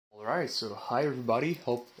Alright, so hi everybody,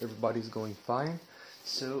 hope everybody's going fine.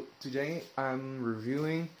 So today I'm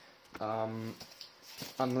reviewing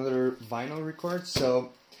another vinyl record.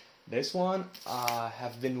 So this one I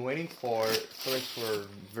have been waiting for a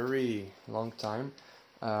very long time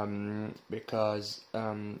because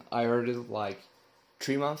I heard it like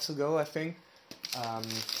 3 months ago, I think. I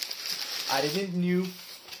didn't knew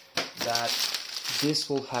that this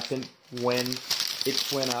will happen when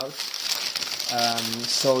it went out.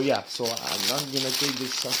 So I'm not gonna take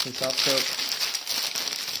this substance up. So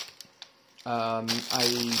I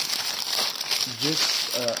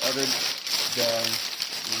just ordered the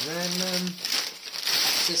Random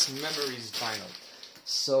Access Memories vinyl.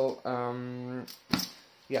 So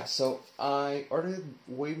so I ordered it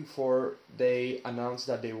way before they announced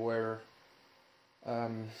that they were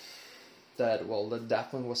the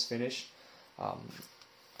Daft Punk was finished.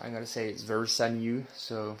 I'm gonna say it's very sad news.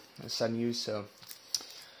 So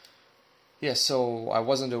I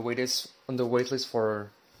was on the waitlist for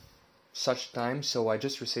such time. So I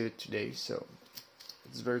just received it today. So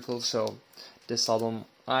it's very cool. So this album,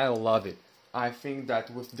 I love it. I think that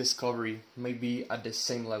with Discovery, maybe at the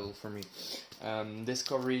same level for me.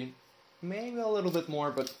 Discovery, maybe a little bit more,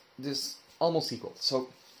 but this almost equal. So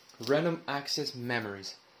Random Access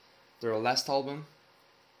Memories, their last album,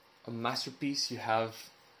 a masterpiece. You have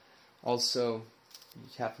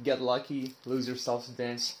Get Lucky, Lose Yourself to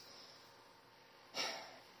Dance.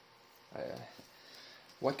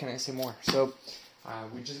 What can I say more? So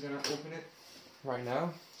we're just gonna open it right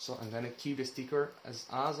now. So I'm gonna keep the sticker as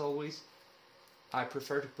always. I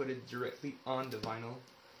prefer to put it directly on the vinyl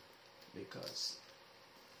because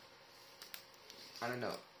I don't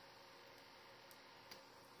know.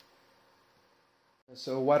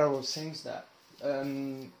 So what I was saying is that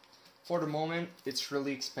for the moment it's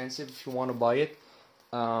really expensive if you want to buy it,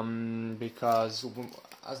 because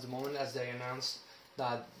as they announced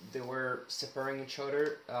that they were separating each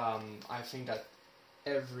other, I think that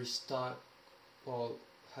every stock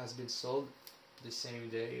has been sold the same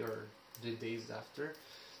day or the days after.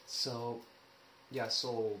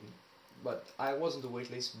 But I was on the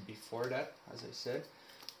waitlist before that, as I said.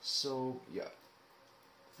 So yeah,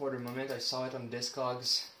 for the moment I saw it on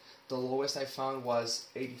Discogs. The lowest I found was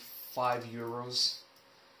 85 euros.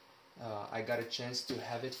 I got a chance to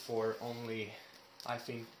have it for only, I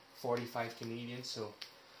think, 45 Canadian, so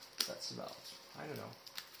that's about, I don't know,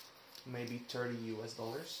 maybe 30 US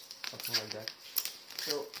dollars, something like that.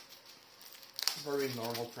 So, very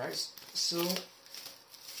normal price. So,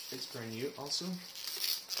 it's brand new also.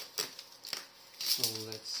 So,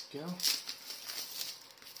 let's go.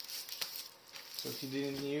 So, if you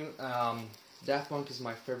didn't know, Daft Punk is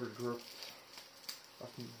my favorite group of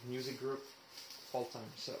music group of all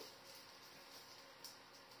time. So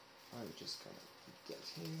I'm just gonna get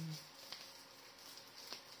him.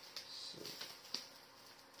 So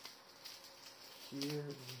here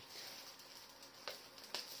we go.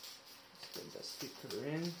 Let's put the sticker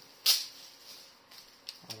in.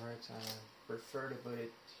 Alright, I prefer to put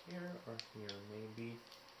it here or here, maybe.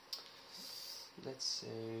 Let's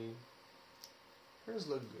say here's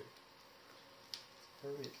look good.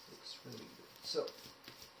 It looks really good. So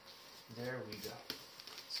there we go.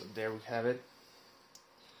 So there we have it.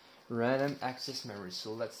 Random Access Memories.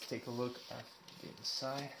 So let's take a look at the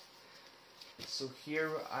inside. So here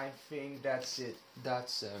I think that's it.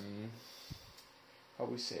 That's how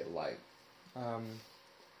we say it, like a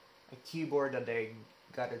keyboard that they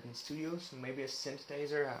got it in studios, maybe a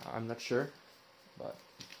synthesizer, I'm not sure, but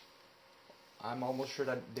I'm almost sure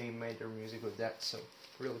that they made their music with that. So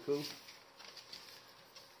really cool.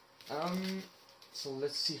 So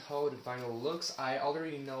let's see how the vinyl looks. I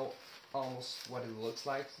already know almost what it looks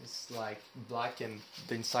like. It's like black and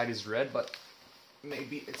the inside is red, but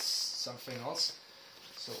maybe it's something else.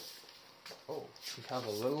 So, oh, we have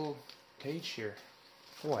a little page here.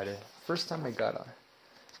 Oh, the first time I got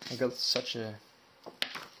such a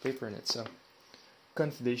paper in it. So,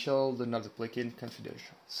 confidential, do not duplicate,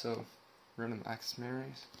 confidential. So, Random Access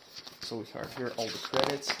Memories. So we have here all the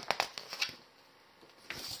credits.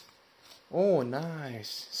 Oh,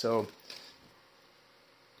 nice. So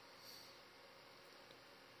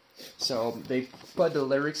they put the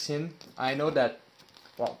lyrics in. I know that,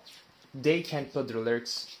 well, they can't put the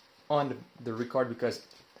lyrics on the record because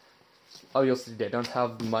obviously they don't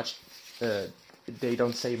have much, they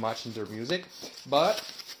don't say much in their music, but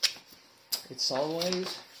it's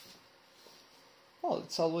always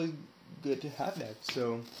good to have that.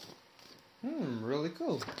 So, really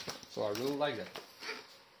cool. So I really like that.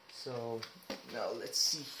 So now let's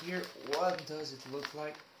see here. What does it look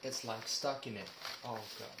like? It's like stuck in it. Oh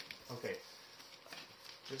god. Okay.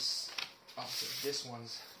 just after this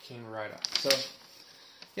one's came right up. So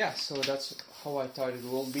yeah, so that's how I thought it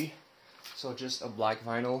will be. So just a black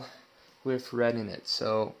vinyl with red in it.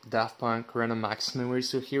 So Daft Punk, Random Access Memory.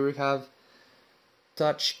 So here we have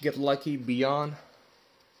Touch, Get Lucky, Beyond,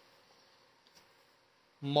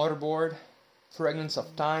 Motherboard, Fragments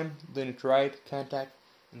of Time, Doing It Right, Contact,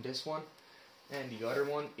 and this one. And the other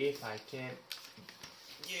one, if I can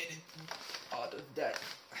get it out of that.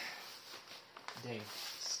 Dang,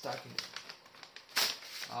 stuck in it.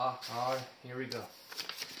 Here we go.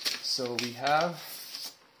 So we have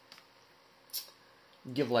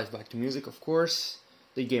Give Life Back to Music, of course,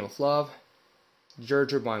 The Game of Love,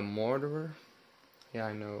 Georgia by Murderer. Yeah,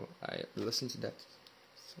 I know, I listened to that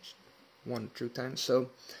 1 or 2 times. So,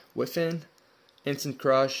 Within, Instant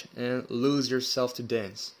Crush, and Lose Yourself to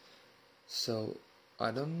Dance. So,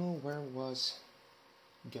 I don't know where was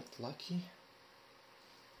Get Lucky.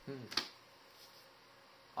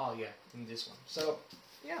 Oh yeah, in this one. So,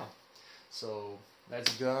 yeah. So,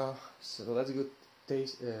 let's go.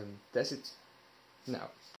 Test it now.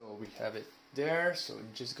 So we have it there. So I'm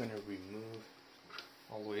just gonna remove.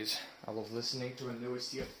 Always, I love listening to a new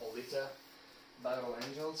OST of Polita, Battle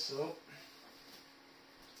Angel. So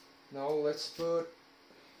now let's put.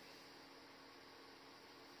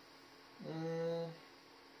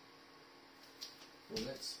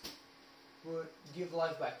 Let's put Give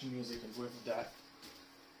Life Back to Music and with that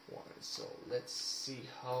one. So let's see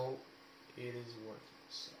how it is working.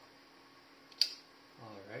 So,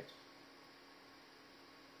 alright.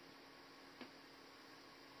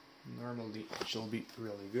 Normally it should be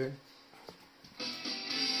really good.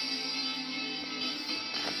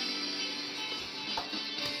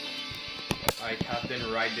 I have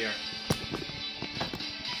them right there.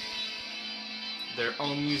 Their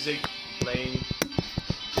own music playing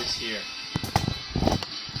this here.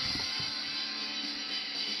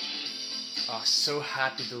 So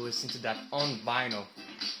happy to listen to that on vinyl.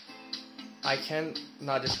 I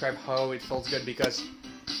cannot describe how it feels good because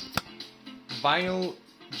vinyl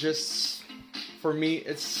just, for me,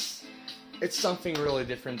 it's something really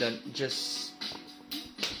different than just,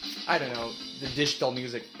 I don't know, the digital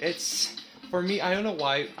music. It's, for me, I don't know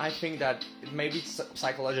why, I think that it may be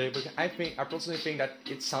psychological, but I personally think that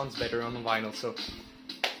it sounds better on vinyl. So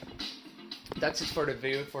that's it for the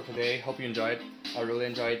video for today. Hope you enjoyed. I really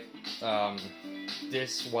enjoyed.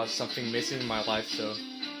 This was something missing in my life, so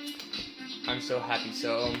I'm so happy.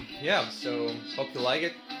 So yeah, so hope you like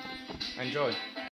it. Enjoy.